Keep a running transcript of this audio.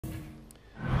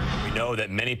We know that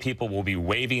many people will be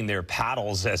waving their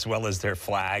paddles as well as their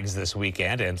flags this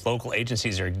weekend, and local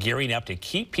agencies are gearing up to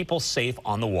keep people safe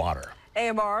on the water.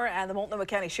 AMR and the Multnomah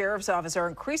County Sheriff's Office are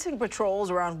increasing patrols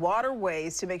around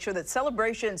waterways to make sure that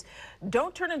celebrations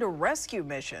don't turn into rescue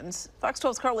missions. Fox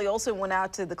 12's Carly Olson went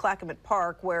out to the Clackamas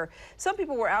Park, where some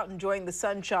people were out enjoying the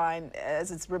sunshine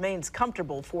as it remains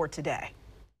comfortable for today.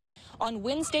 On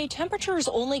Wednesday, temperatures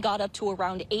only got up to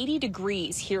around 80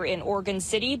 degrees here in Oregon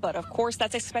City, but of course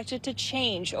that's expected to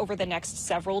change over the next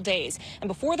several days. And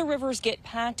before the rivers get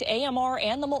packed, AMR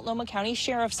and the Multnomah County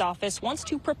Sheriff's Office wants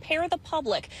to prepare the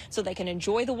public so they can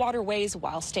enjoy the waterways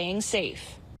while staying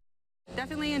safe.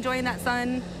 Definitely enjoying that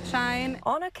sunshine.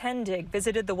 Anna Kendig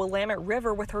visited the Willamette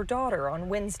River with her daughter on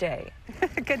Wednesday.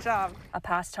 Good job. A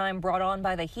pastime brought on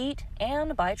by the heat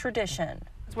and by tradition.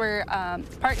 We're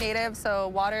part native, so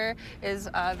water is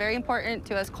very important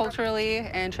to us culturally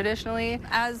and traditionally.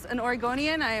 As an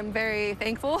Oregonian, I am very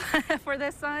thankful for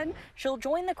this sun. She'll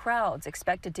join the crowds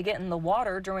expected to get in the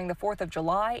water during the 4th of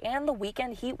July and the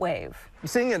weekend heat wave. I'm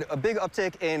seeing a big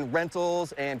uptick in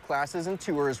rentals and classes and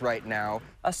tours right now.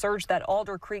 A surge that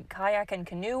Alder Creek Kayak and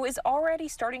Canoe is already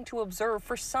starting to observe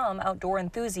for some outdoor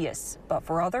enthusiasts, but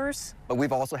for others. But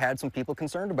we've also had some people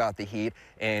concerned about the heat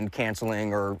and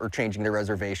canceling or changing their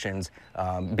reservations,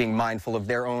 being mindful of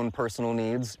their own personal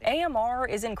needs. AMR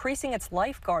is increasing its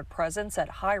lifeguard presence at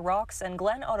High Rocks and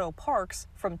Glen Otto Parks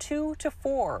from 2 to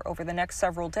 4 over the next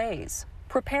several days,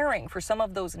 preparing for some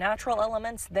of those natural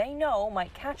elements they know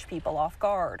might catch people off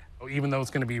guard. Even though it's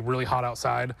going to be really hot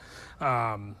outside,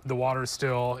 the water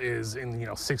still is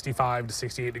in 65 to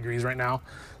 68 degrees right now.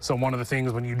 So one of the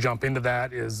things when you jump into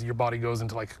that is your body goes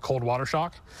into like a cold water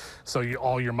shock. So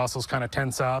all your muscles kind of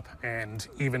tense up, and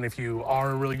even if you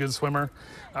are a really good swimmer,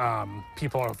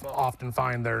 people often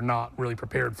find they're not really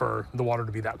prepared for the water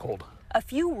to be that cold. A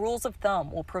few rules of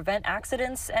thumb will prevent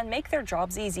accidents and make their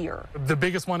jobs easier. The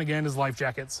biggest one, again, is life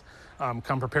jackets.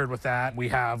 Come prepared with that. We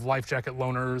have life jacket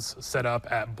loaners set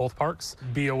up at both parks.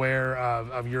 Be aware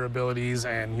of your abilities,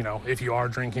 and if you are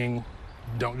drinking,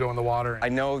 don't go in the water. I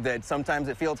know that sometimes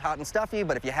it feels hot and stuffy,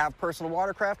 but if you have personal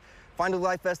watercraft, find a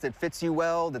life vest that fits you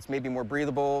well, that's maybe more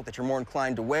breathable, that you're more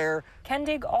inclined to wear.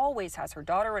 Kendig always has her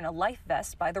daughter in a life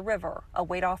vest by the river, a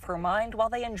weight off her mind while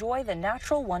they enjoy the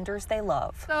natural wonders they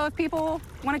love. So if people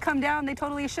want to come down, they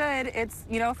totally should. It's,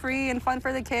 free and fun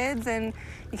for the kids, and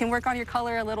you can work on your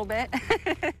color a little bit.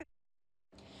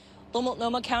 The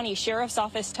Multnomah County Sheriff's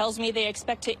Office tells me they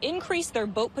expect to increase their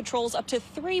boat patrols up to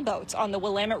 3 boats on the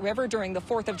Willamette River during the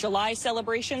 4th of July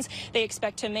celebrations. They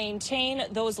expect to maintain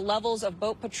those levels of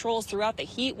boat patrols throughout the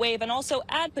heat wave and also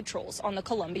add patrols on the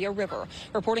Columbia River.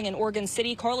 Reporting in Oregon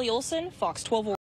City, Carly Olson, Fox 12.